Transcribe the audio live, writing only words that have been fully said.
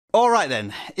Alright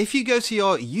then, if you go to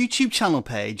your YouTube channel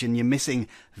page and you're missing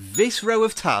this row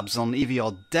of tabs on either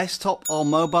your desktop or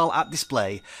mobile app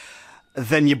display,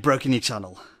 then you've broken your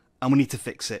channel, and we need to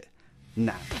fix it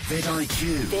now.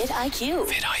 vidIQ. vidIQ.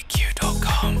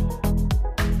 vidIQ.com.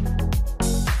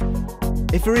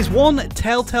 If there is one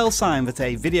telltale sign that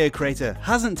a video creator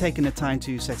hasn't taken the time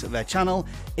to set up their channel,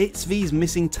 it's these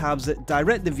missing tabs that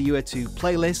direct the viewer to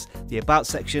playlists, the About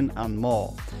section and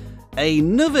more.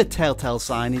 Another telltale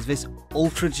sign is this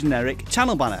ultra generic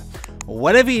channel banner.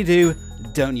 Whatever you do,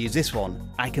 don't use this one.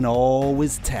 I can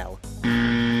always tell.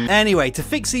 Anyway, to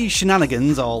fix these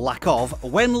shenanigans, or lack of,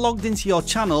 when logged into your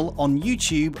channel on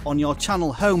YouTube, on your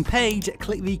channel home page,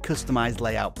 click the Customize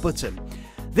Layout button.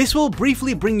 This will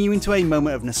briefly bring you into a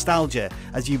moment of nostalgia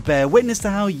as you bear witness to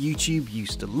how YouTube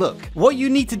used to look. What you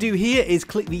need to do here is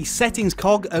click the settings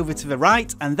cog over to the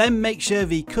right and then make sure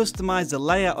the customize the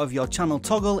layout of your channel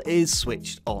toggle is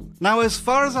switched on. Now, as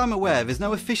far as I'm aware, there's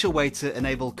no official way to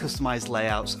enable customized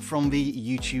layouts from the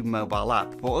YouTube mobile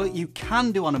app, but what you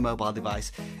can do on a mobile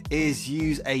device is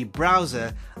use a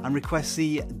browser and request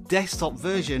the desktop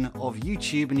version of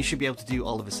YouTube, and you should be able to do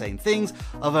all of the same things,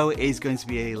 although it is going to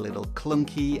be a little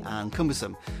clunky and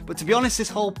cumbersome. But to be honest, this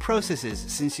whole process is,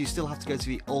 since you still have to go to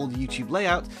the old YouTube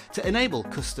layout to enable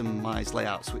customized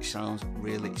layouts, which sounds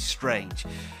really strange.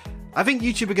 I think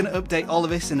YouTube are going to update all of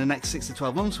this in the next 6 to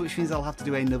 12 months, which means I'll have to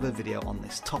do another video on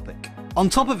this topic. On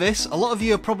top of this, a lot of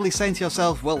you are probably saying to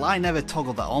yourself, well, I never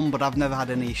toggled that on, but I've never had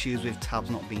any issues with tabs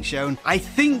not being shown. I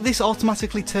think this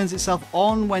automatically turns itself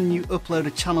on when you upload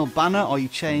a channel banner or you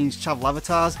change channel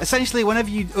avatars. Essentially, whenever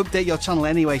you update your channel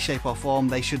any way, shape or form,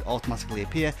 they should automatically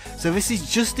appear. So this is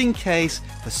just in case,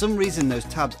 for some reason, those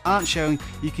tabs aren't showing,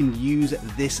 you can use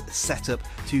this setup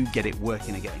to get it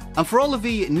working again. And for all of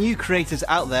the new creators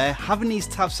out there, having these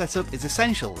tabs set up is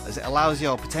essential, as it allows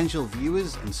your potential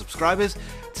viewers and subscribers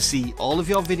to see all of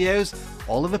your videos,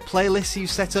 all of the playlists you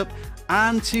set up,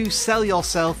 and to sell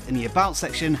yourself in the About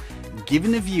section,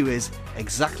 giving the viewers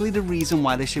exactly the reason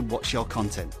why they should watch your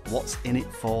content, what's in it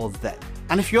for them.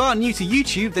 And if you are new to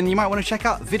YouTube, then you might want to check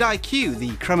out vidIQ,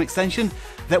 the Chrome extension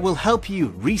that will help you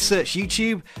research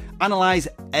YouTube, analyze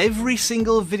every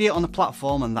single video on the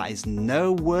platform, and that is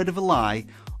no word of a lie,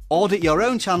 audit your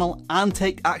own channel and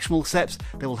take actionable steps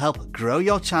that will help grow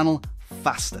your channel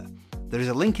faster. There is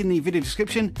a link in the video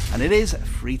description and it is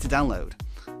free to download.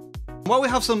 While we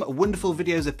have some wonderful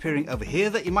videos appearing over here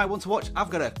that you might want to watch, I've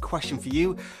got a question for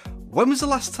you. When was the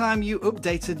last time you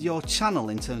updated your channel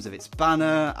in terms of its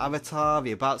banner, avatar,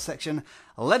 the About section?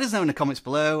 Let us know in the comments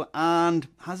below, and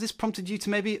has this prompted you to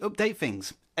maybe update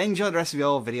things? Enjoy the rest of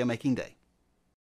your video making day.